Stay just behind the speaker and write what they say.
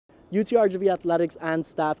UTRGV Athletics and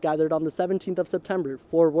staff gathered on the 17th of September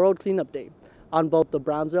for World Cleanup Day on both the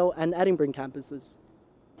Brownsville and Edinburg campuses.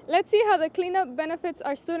 Let's see how the cleanup benefits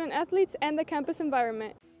our student athletes and the campus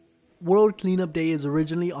environment. World Cleanup Day is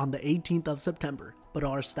originally on the 18th of September, but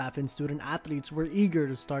our staff and student athletes were eager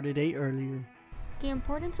to start a day earlier. The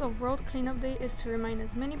importance of World Cleanup Day is to remind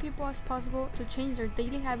as many people as possible to change their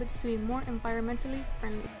daily habits to be more environmentally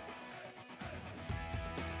friendly.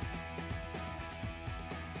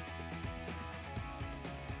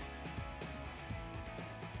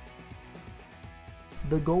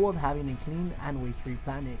 The goal of having a clean and waste-free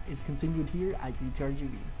planet is continued here at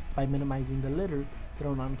UTRGV by minimizing the litter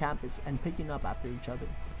thrown on campus and picking up after each other.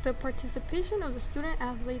 The participation of the student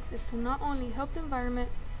athletes is to not only help the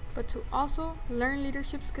environment, but to also learn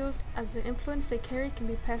leadership skills, as the influence they carry can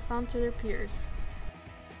be passed on to their peers.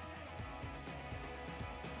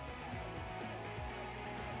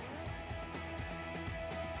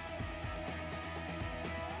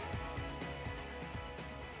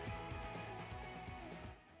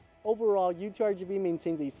 Overall, UTRGV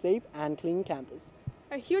maintains a safe and clean campus.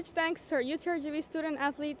 A huge thanks to our UTRGV student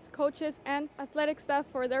athletes, coaches, and athletic staff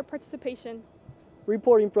for their participation.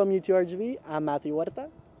 Reporting from UTRGV, I'm Matthew Huerta.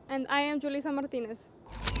 And I am Julissa Martinez.